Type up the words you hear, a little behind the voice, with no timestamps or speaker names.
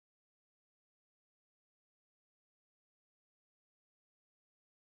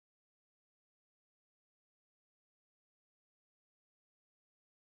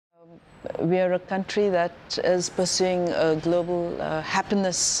We are a country that is pursuing a global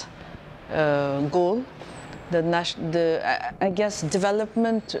happiness goal. I guess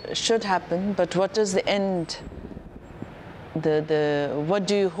development should happen, but what is the end? What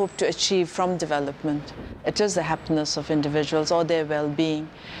do you hope to achieve from development? It is the happiness of individuals or their well-being.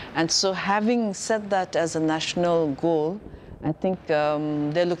 And so having set that as a national goal, I think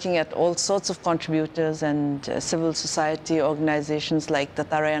they're looking at all sorts of contributors and civil society organizations like the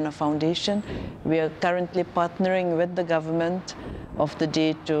Tarayana Foundation. We are currently partnering with the government of the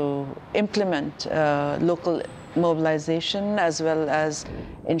day to implement local mobilization, as well as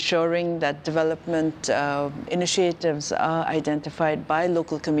ensuring that development initiatives are identified by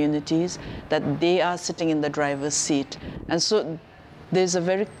local communities, that they are sitting in the driver's seat. And so there's a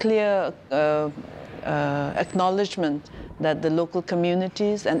very clear acknowledgement that the local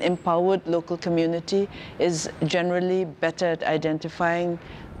communities, an empowered local community, is generally better at identifying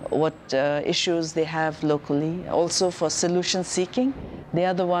what issues they have locally. Also for solution seeking, they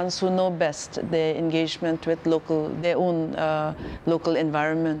are the ones who know best their engagement with their own local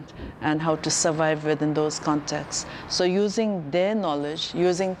environment and how to survive within those contexts. So using their knowledge,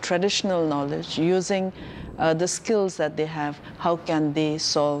 using traditional knowledge, using the skills that they have, how can they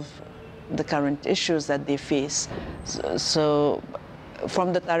solve the current issues that they face? So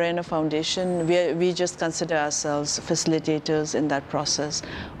from the Tarayana Foundation, we just consider ourselves facilitators in that process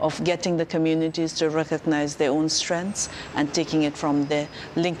of getting the communities to recognize their own strengths and taking it from there,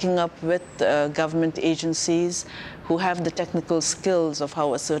 linking up with government agencies who have the technical skills of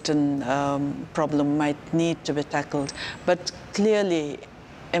how a certain problem might need to be tackled, but clearly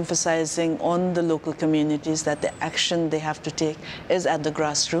emphasizing on the local communities that the action they have to take is at the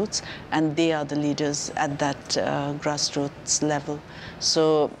grassroots, and they are the leaders at that grassroots level.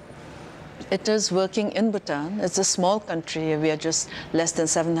 So it is working in Bhutan. It's a small country. We are just less than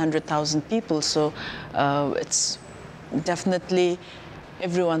 700,000 people, so it's definitely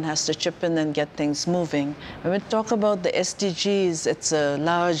everyone has to chip in and get things moving. When we talk about the SDGs, it's a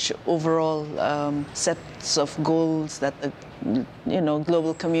large overall sets of goals that the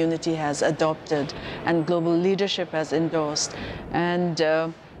global community has adopted and global leadership has endorsed. And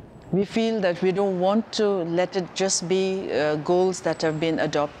we feel that we don't want to let it just be goals that have been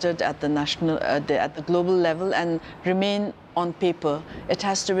adopted at the national, at the global level and remain on paper. It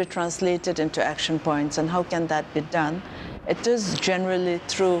has to be translated into action points. And how can that be done? It is generally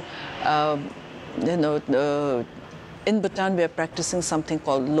through, in Bhutan we are practicing something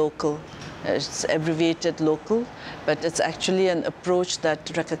called local. It's abbreviated local, but it's actually an approach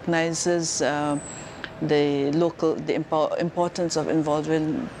that recognizes the importance of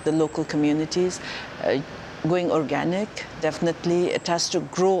involving the local communities. Going organic, definitely. It has to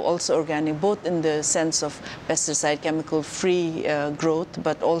grow also organic, both in the sense of pesticide, chemical-free growth,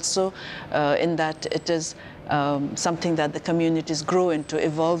 but also in that it is something that the communities grow into,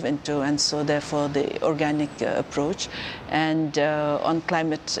 evolve into, and so therefore the organic approach. And on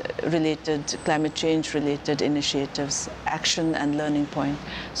climate change-related initiatives, action and learning point.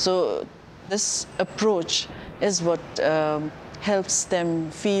 So this approach is what helps them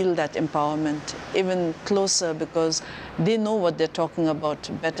feel that empowerment even closer, because they know what they're talking about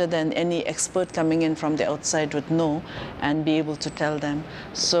better than any expert coming in from the outside would know and be able to tell them.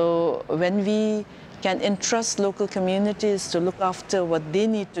 So when we can entrust local communities to look after what they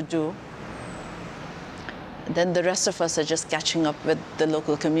need to do, then the rest of us are just catching up with the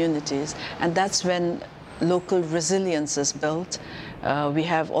local communities. And that's when local resilience is built. We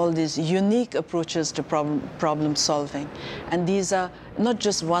have all these unique approaches to problem solving. And these are not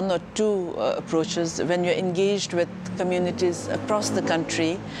just one or two approaches. When you're engaged with communities across the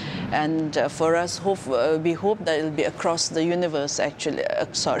country, and for us, we hope that it'll be across the universe, actually,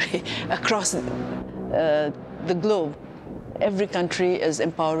 across the globe. Every country is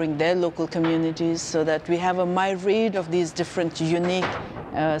empowering their local communities so that we have a myriad of these different unique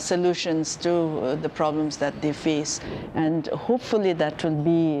solutions to the problems that they face. And hopefully that will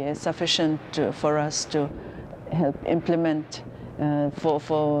be sufficient for us to help implement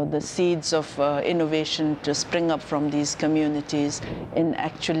for the seeds of innovation to spring up from these communities in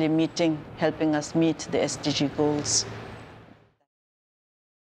actually helping us meet the SDG goals.